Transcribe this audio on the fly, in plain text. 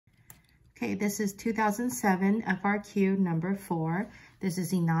Okay, this is 2007 FRQ number 4. This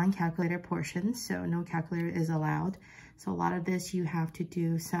is the non-calculator portion, so no calculator is allowed. So a lot of this you have to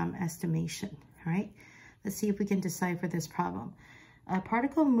do some estimation, all right? Let's see if we can decipher this problem. A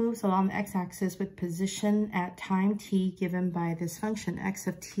particle moves along the x-axis with position at time t given by this function, x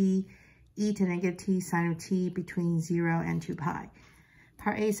of t, e to negative t sine of t between 0 and 2 pi.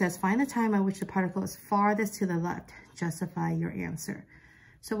 Part A says, find the time at which the particle is farthest to the left. Justify your answer.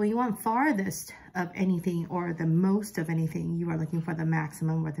 So when you want farthest of anything or the most of anything, you are looking for the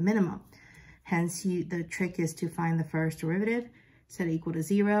maximum or the minimum. Hence, the trick is to find the first derivative, set it equal to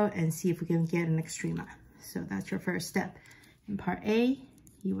 0, and see if we can get an extrema. So that's your first step. In part A,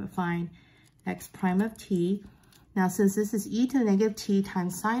 you will find x prime of t. Now, since this is e to the negative t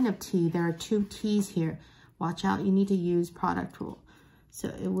times sine of t, there are two t's here. Watch out, you need to use product rule. So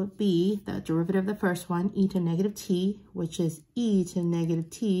it would be the derivative of the first one, e to negative t, which is e to negative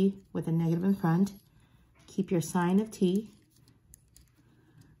t with a negative in front. Keep your sine of t.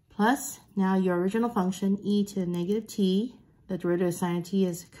 Plus, now your original function, e to negative t, the derivative of sine of t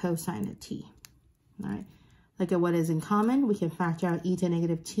is cosine of t. All right. Look at what is in common. We can factor out e to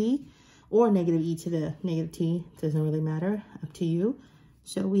negative t or negative e to the negative t. Doesn't really matter. Up to you.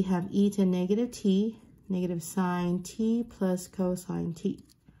 So we have e to negative t, negative sine t plus cosine t.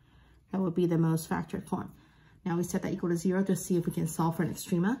 That would be the most factored form. Now we set that equal to 0 to see if we can solve for an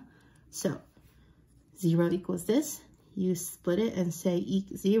extrema. So 0 equals this. You split it and say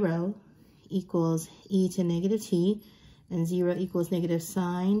 0 equals e to negative t, and 0 equals negative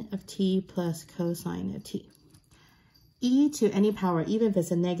sine of t plus cosine of t. E to any power, even if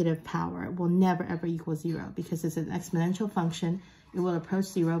it's a negative power, will never ever equal 0 because it's an exponential function. It will approach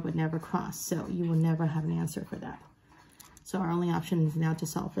 0 but never cross, so you will never have an answer for that. So our only option is now to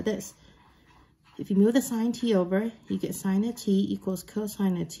solve for this. If you move the sine t over, you get sine of t equals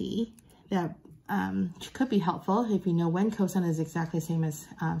cosine of t. That could be helpful if you know when cosine is exactly the same as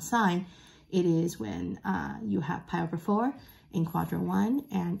sine. It is when you have pi over 4 in quadrant 1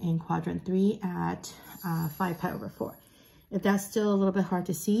 and in quadrant 3 at 5 pi over 4. If that's still a little bit hard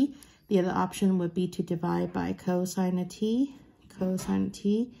to see, the other option would be to divide by cosine of t,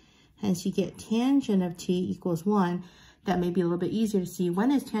 hence you get tangent of t equals 1. That may be a little bit easier to see.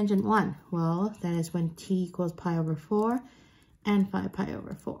 When is tangent 1? Well, that is when t equals pi over 4 and 5 pi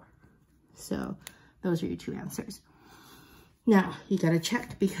over 4. So those are your two answers. Now, you got to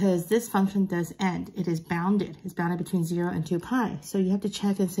check because this function does end. It is bounded. It's bounded between 0 and 2 pi. So you have to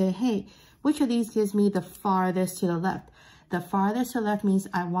check and say, hey, which of these gives me the farthest to the left? The farthest to the left means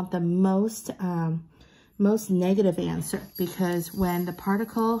I want the most negative answer, because when the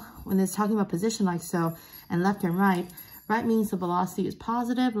particle, when it's talking about position like so, and left and right, right means the velocity is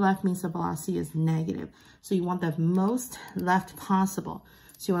positive, left means the velocity is negative. So you want the most left possible.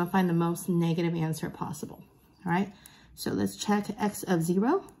 So you want to find the most negative answer possible, all right? So let's check x of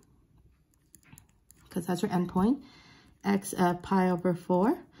 0, because that's your endpoint, x of pi over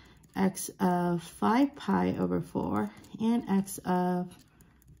 4, x of 5 pi over 4, and x of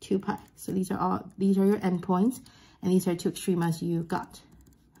 2 pi. So these are your endpoints, and these are two extremas you got.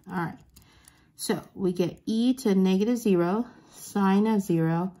 All right. So we get e to negative 0, sine of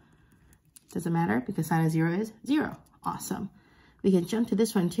 0. Doesn't matter because sine of 0 is 0. Awesome. We can jump to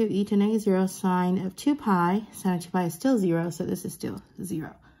this one too. E to negative 0, sine of 2 pi. Sine of 2 pi is still 0, so this is still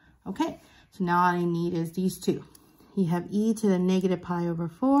 0. Okay. So now all I need is these two. You have e to the negative pi over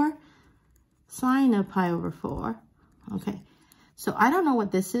 4, sine of pi over 4. Okay. So I don't know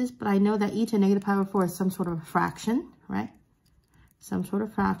what this is, but I know that e to negative pi over 4 is some sort of a fraction, right? Some sort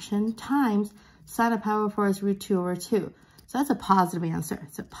of fraction times sine of pi over 4 is root 2 over 2. So that's a positive answer.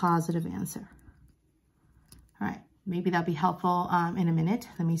 It's a positive answer. All right. Maybe that'll be helpful in a minute.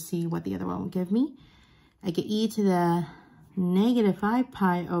 Let me see what the other one will give me. I get e to the negative 5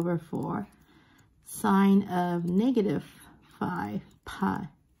 pi over 4, sine of negative 5 pi.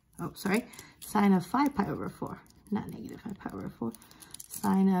 Oh, sorry. Sine of 5 pi over 4. Not negative 5 pi over 4.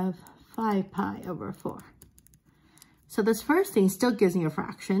 Sine of 5 pi over 4. So this first thing still gives me a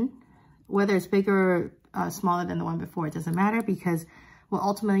fraction. Whether it's bigger or smaller than the one before, it doesn't matter because what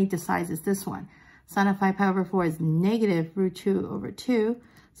ultimately decides is this one. Sine of 5 pi over 4 is negative root 2 over 2.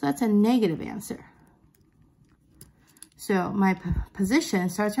 So that's a negative answer. So my position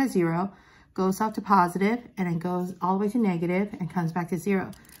starts at 0, goes out to positive, and then goes all the way to negative and comes back to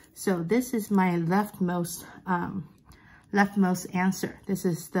 0. So this is my leftmost answer. This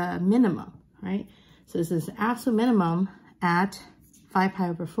is the minimum, right? So this is the absolute minimum at 5 pi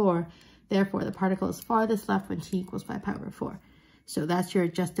over 4. Therefore, the particle is farthest left when t equals 5 pi over 4. So that's your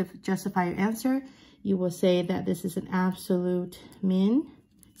justify your answer. You will say that this is an absolute min.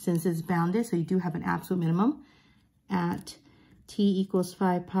 since it's bounded, so you do have an absolute minimum at t equals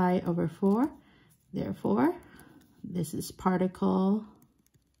 5 pi over 4. Therefore, this is particle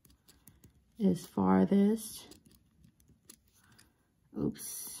is farthest,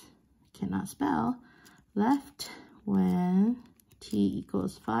 cannot spell, left when t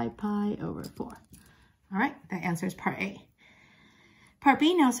equals 5 pi over 4. All right, that answers part A. Part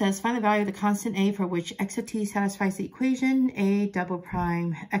B now says, find the value of the constant a for which x of t satisfies the equation a double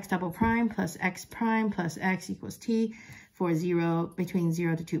prime, x double prime plus x prime plus x equals t for 0 between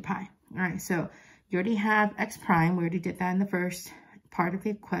 0 to 2 pi. All right, so you already have x prime. We already did that in the first part of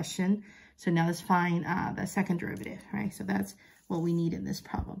the question. So now let's find the second derivative, right? So that's what we need in this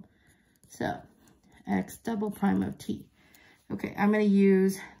problem. So x double prime of t. Okay, I'm going to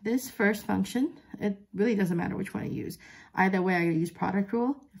use this first function. It really doesn't matter which one I use. Either way, I got to use product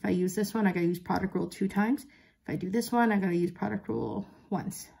rule. If I use this one, I got to use product rule 2 times. If I do this one, I got to use product rule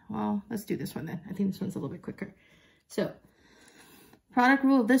once. Well, let's do this one then. I think this one's a little bit quicker. So product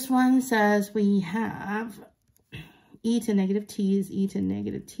rule of this one says we have e to negative t is e to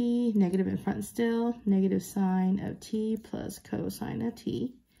negative t, negative in front still, negative sine of t plus cosine of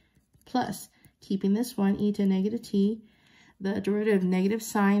t, plus, keeping this one, e to negative t, the derivative of negative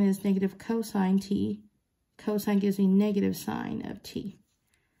sine is negative cosine t. Cosine gives me negative sine of t.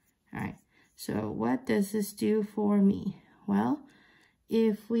 All right, so what does this do for me? Well,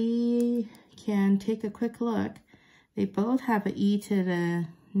 if we can take a quick look, they both have an e to the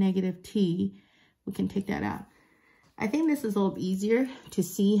negative t. We can take that out. I think this is a little easier to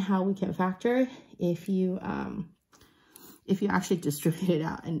see how we can factor if you actually distribute it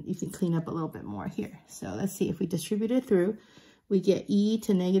out, and you can clean up a little bit more here. So let's see, if we distribute it through, we get e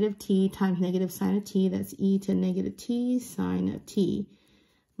to negative t times negative sine of t. That's e to negative t sine of t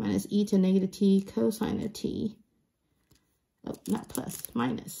minus e to negative t cosine of t. Oh, not plus,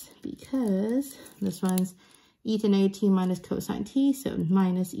 minus, because this one's e to negative t minus cosine t, so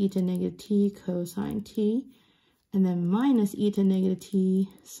minus e to negative t cosine t, and then minus e to negative t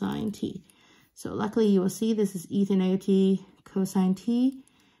sine t. So luckily you will see this is e to negative t cosine t,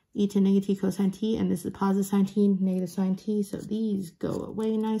 e to negative t cosine t, and this is positive sine t, negative sine t, so these go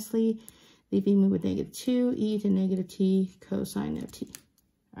away nicely, leaving me with negative 2 e to negative t cosine of t.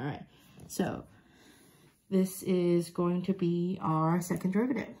 All right, so this is going to be our second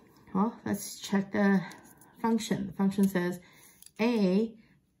derivative. Well, let's check the function. The function says a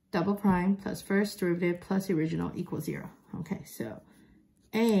double prime plus first derivative plus the original equals 0. Okay, so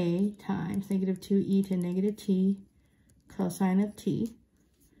a times negative 2e to negative t cosine of t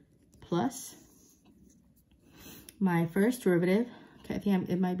plus my first derivative. Okay, I think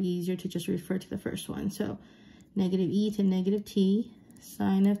it might be easier to just refer to the first one. So negative e to negative t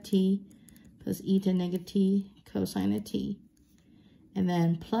sine of t plus e to negative t cosine of t. And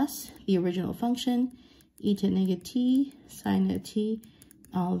then plus the original function, e to negative t sine of t.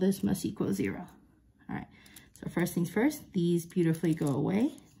 All this must equal 0. All right, so first things first, these beautifully go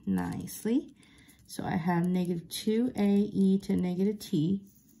away nicely. So I have negative 2a e to negative t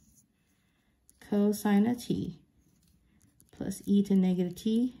cosine of t plus e to negative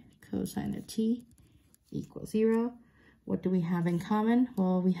t cosine of t equals 0. What do we have in common?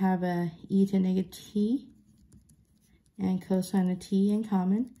 Well, we have a e to negative t and cosine of t in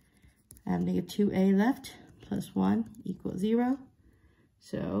common. I have negative 2a left plus 1 equals 0.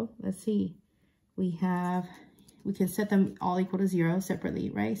 So let's see, we can set them all equal to 0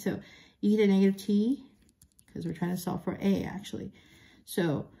 separately, right? So e to negative t, because we're trying to solve for a actually.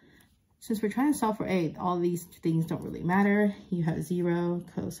 So since we're trying to solve for a, all these things don't really matter. You have 0,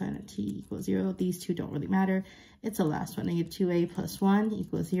 cosine of t equals 0. These two don't really matter. It's the last one, negative 2a plus 1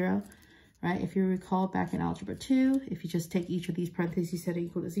 equals 0, right? If you recall back in algebra 2, if you just take each of these parentheses, set it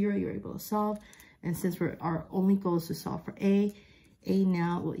equal to 0, you're able to solve. And since our only goal is to solve for a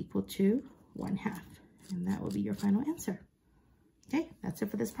now will equal to 1/2. And that will be your final answer. Okay, that's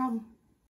it for this problem.